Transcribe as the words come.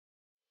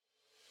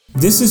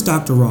This is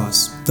Dr.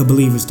 Ross, the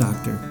Believer's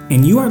Doctor,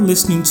 and you are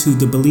listening to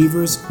the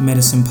Believer's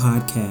Medicine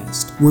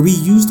Podcast, where we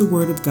use the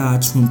Word of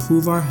God to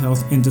improve our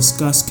health and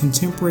discuss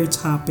contemporary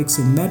topics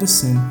in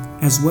medicine,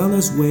 as well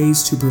as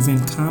ways to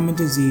prevent common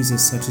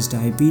diseases such as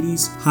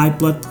diabetes, high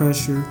blood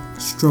pressure,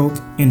 stroke,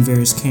 and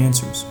various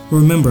cancers.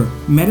 Remember,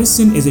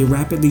 medicine is a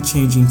rapidly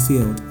changing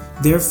field.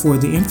 Therefore,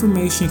 the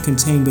information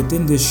contained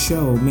within this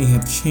show may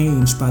have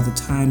changed by the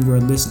time you are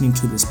listening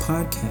to this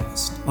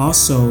podcast.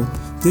 Also,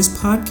 this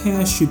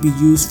podcast should be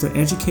used for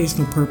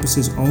educational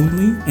purposes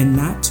only and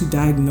not to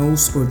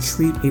diagnose or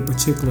treat a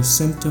particular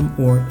symptom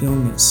or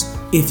illness.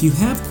 If you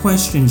have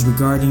questions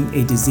regarding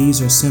a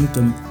disease or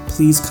symptom,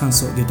 please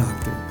consult your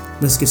doctor.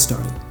 Let's get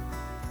started.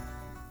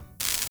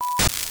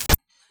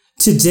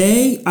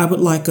 Today, I would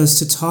like us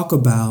to talk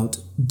about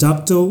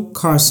ductal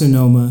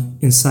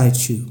carcinoma in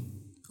situ,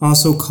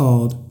 also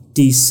called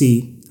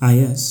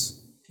DCIS.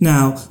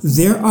 Now,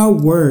 there are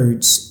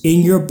words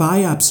in your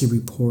biopsy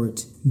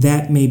report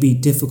that may be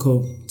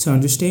difficult to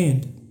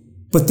understand,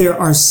 but there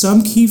are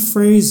some key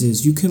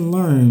phrases you can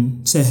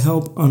learn to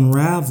help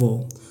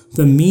unravel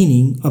the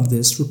meaning of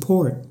this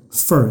report.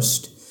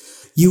 First,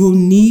 you will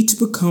need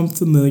to become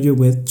familiar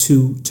with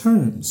two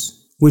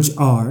terms, which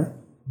are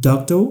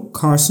ductal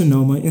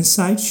carcinoma in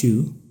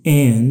situ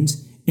and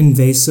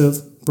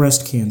invasive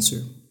breast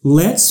cancer.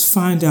 Let's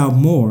find out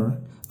more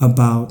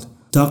about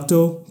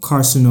ductal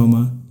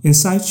carcinoma in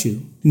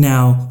situ.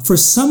 Now, for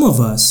some of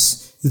us,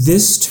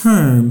 this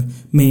term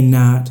may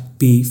not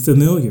be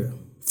familiar.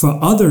 For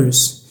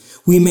others,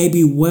 we may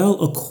be well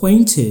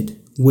acquainted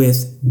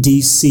with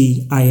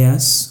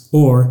DCIS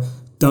or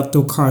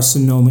ductal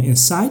carcinoma in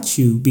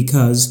situ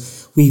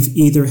because we've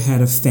either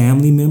had a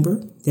family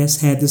member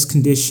that's had this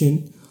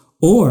condition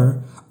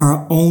or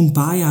our own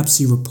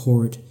biopsy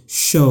report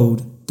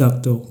showed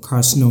ductal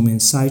carcinoma in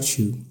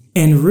situ.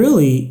 And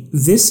really,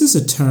 this is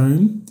a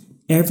term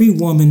every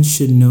woman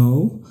should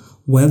know,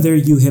 whether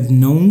you have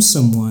known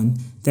someone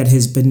that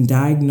has been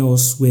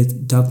diagnosed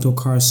with ductal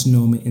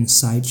carcinoma in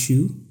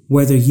situ,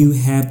 whether you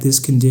have this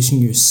condition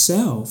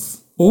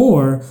yourself,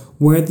 or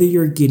whether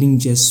you're getting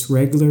just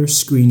regular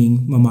screening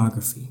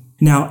mammography.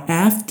 Now,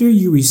 after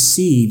you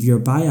receive your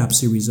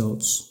biopsy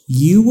results,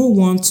 you will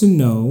want to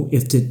know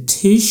if the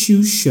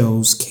tissue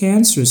shows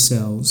cancer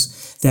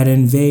cells that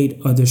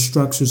invade other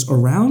structures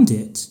around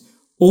it,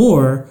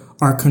 or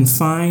are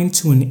confined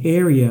to an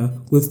area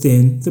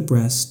within the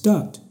breast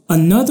duct.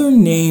 Another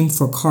name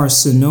for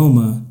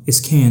carcinoma is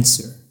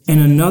cancer,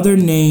 and another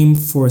name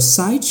for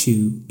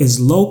situ is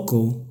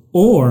local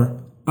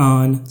or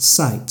on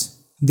site.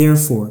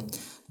 Therefore,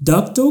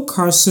 ductal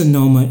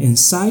carcinoma in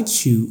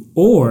situ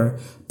or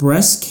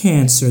breast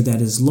cancer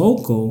that is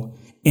local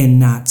and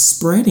not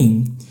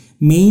spreading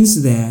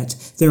means that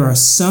there are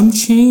some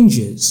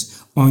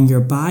changes on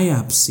your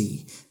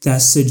biopsy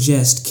that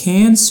suggest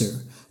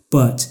cancer,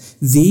 but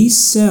these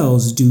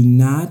cells do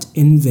not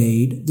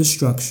invade the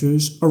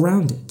structures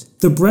around it.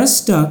 The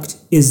breast duct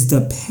is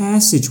the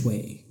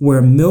passageway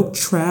where milk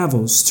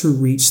travels to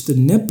reach the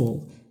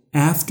nipple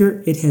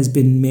after it has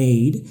been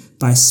made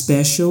by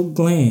special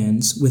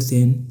glands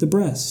within the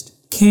breast.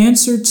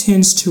 Cancer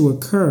tends to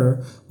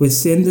occur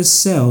within the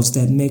cells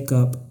that make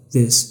up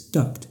this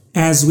duct.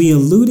 As we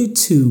alluded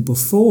to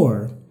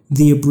before,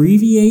 the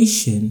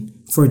abbreviation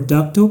for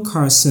ductal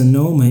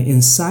carcinoma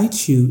in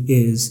situ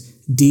is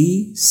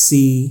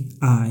DCIS.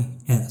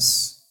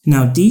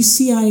 Now,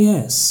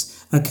 DCIS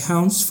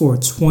accounts for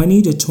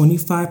 20 to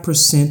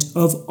 25%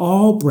 of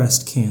all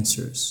breast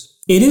cancers.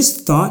 It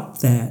is thought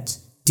that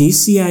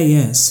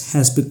DCIS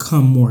has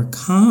become more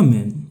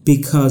common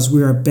because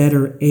we are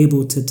better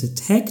able to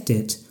detect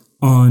it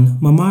on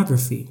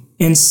mammography.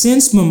 And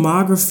since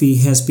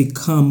mammography has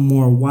become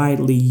more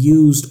widely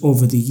used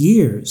over the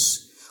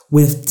years,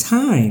 with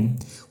time,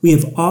 we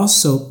have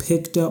also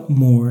picked up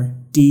more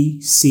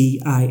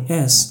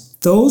DCIS.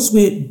 Those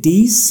with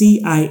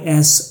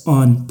DCIS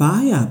on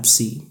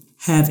biopsy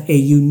have a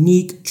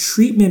unique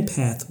treatment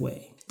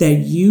pathway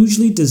that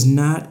usually does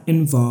not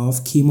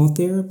involve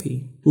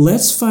chemotherapy.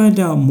 Let's find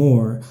out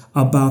more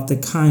about the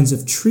kinds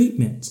of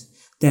treatment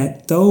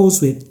that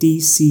those with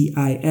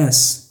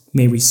DCIS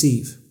may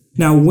receive.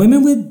 Now,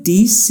 women with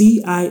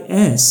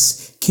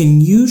DCIS can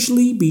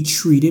usually be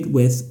treated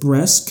with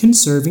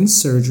breast-conserving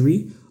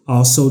surgery,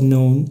 also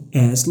known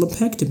as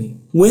lumpectomy.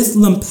 With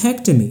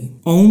lumpectomy,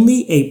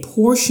 only a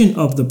portion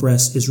of the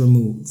breast is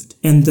removed,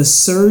 and the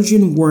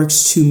surgeon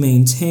works to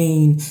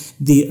maintain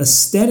the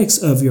aesthetics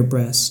of your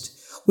breast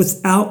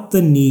without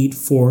the need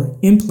for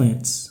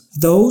implants.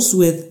 Those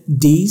with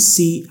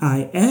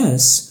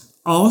DCIS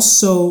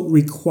also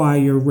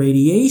require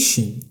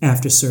radiation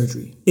after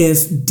surgery.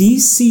 If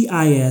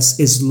DCIS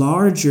is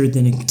larger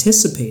than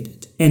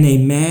anticipated and a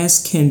mass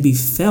can be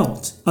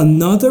felt,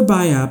 another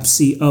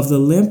biopsy of the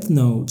lymph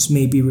nodes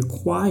may be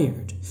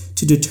required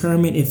to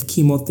determine if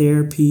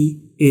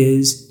chemotherapy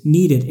is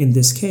needed in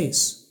this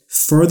case.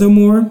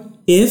 Furthermore,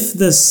 if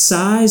the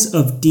size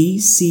of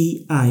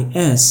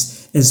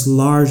DCIS is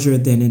larger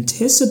than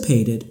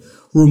anticipated,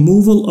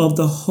 removal of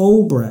the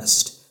whole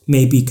breast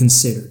may be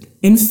considered.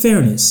 In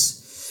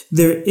fairness,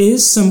 There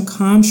is some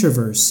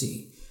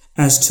controversy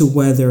as to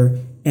whether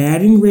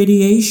adding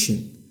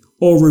radiation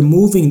or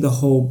removing the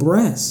whole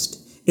breast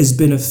is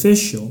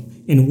beneficial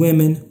in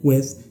women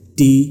with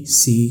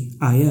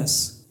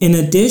DCIS. In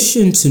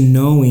addition to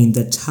knowing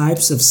the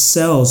types of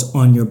cells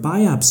on your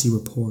biopsy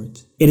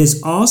report, it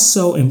is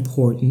also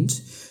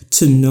important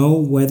to know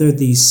whether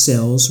these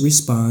cells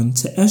respond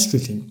to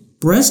estrogen.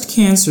 Breast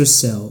cancer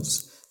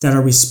cells that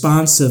are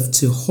responsive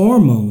to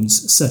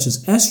hormones such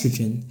as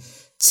estrogen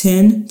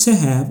tend to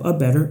have a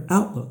better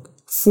outlook.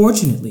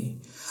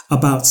 Fortunately,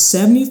 about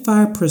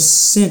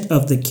 75%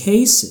 of the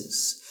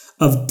cases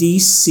of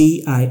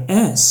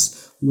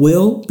DCIS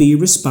will be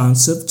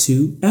responsive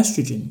to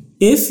estrogen.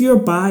 If your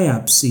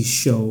biopsy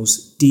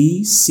shows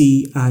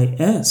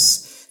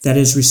DCIS that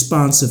is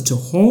responsive to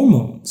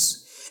hormones,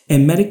 a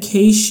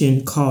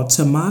medication called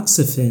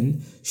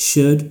tamoxifen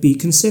should be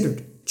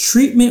considered.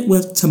 Treatment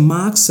with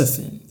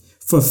tamoxifen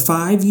for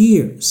 5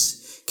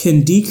 years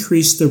can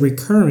decrease the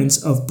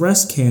recurrence of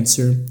breast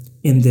cancer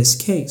in this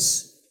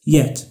case.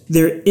 Yet,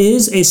 there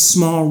is a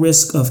small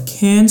risk of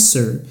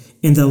cancer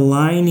in the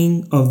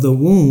lining of the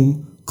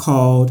womb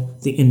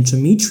called the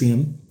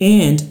endometrium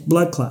and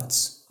blood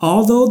clots.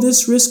 Although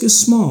this risk is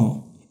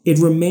small, it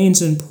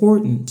remains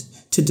important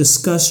to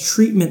discuss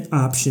treatment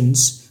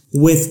options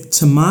with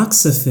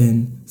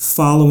tamoxifen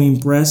following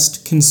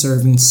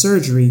breast-conserving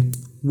surgery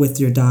with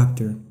your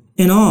doctor.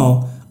 In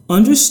all,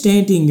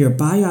 understanding your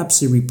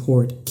biopsy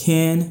report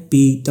can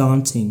be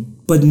daunting,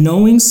 but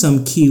knowing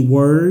some key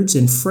words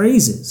and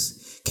phrases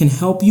can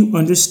help you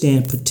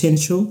understand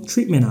potential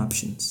treatment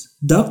options.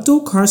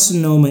 Ductal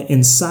carcinoma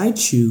in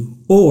situ,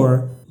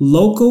 or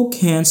local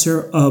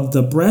cancer of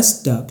the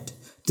breast duct,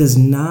 does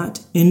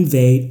not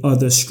invade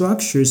other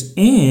structures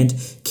and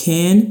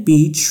can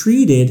be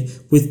treated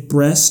with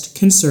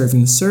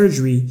breast-conserving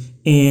surgery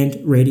and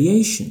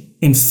radiation.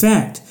 In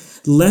fact,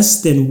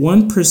 less than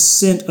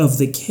 1% of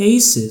the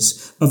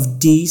cases of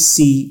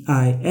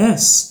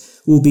DCIS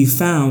will be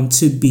found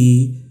to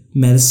be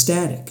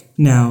metastatic.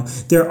 Now,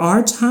 there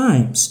are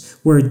times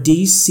where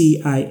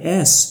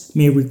DCIS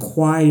may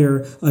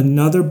require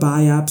another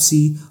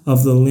biopsy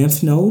of the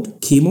lymph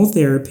node,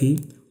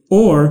 chemotherapy,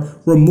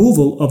 or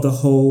removal of the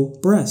whole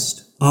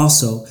breast.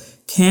 Also,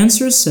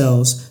 cancer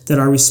cells that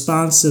are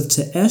responsive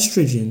to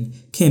estrogen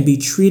can be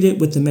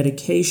treated with the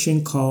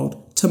medication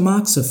called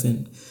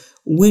tamoxifen,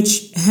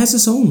 which has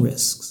its own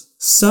risks.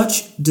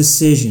 Such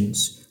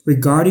decisions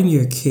regarding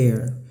your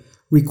care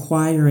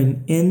require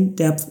an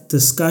in-depth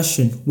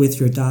discussion with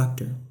your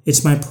doctor.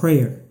 It's my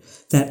prayer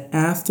that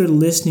after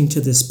listening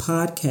to this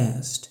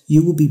podcast,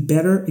 you will be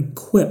better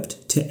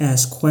equipped to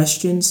ask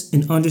questions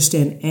and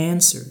understand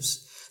answers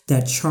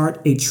that chart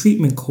a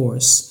treatment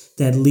course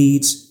that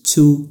leads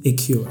to a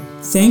cure.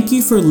 Thank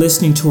you for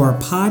listening to our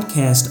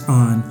podcast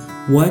on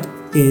what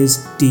is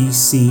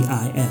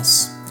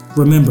DCIS.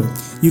 Remember,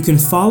 you can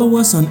follow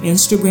us on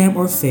Instagram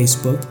or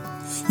Facebook.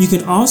 You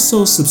can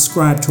also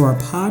subscribe to our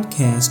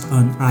podcast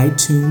on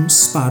iTunes,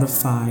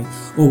 Spotify,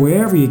 or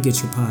wherever you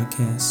get your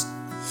podcasts.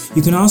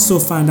 You can also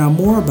find out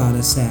more about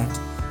us at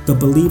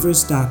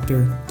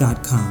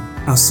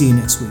thebelieversdoctor.com. I'll see you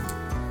next week.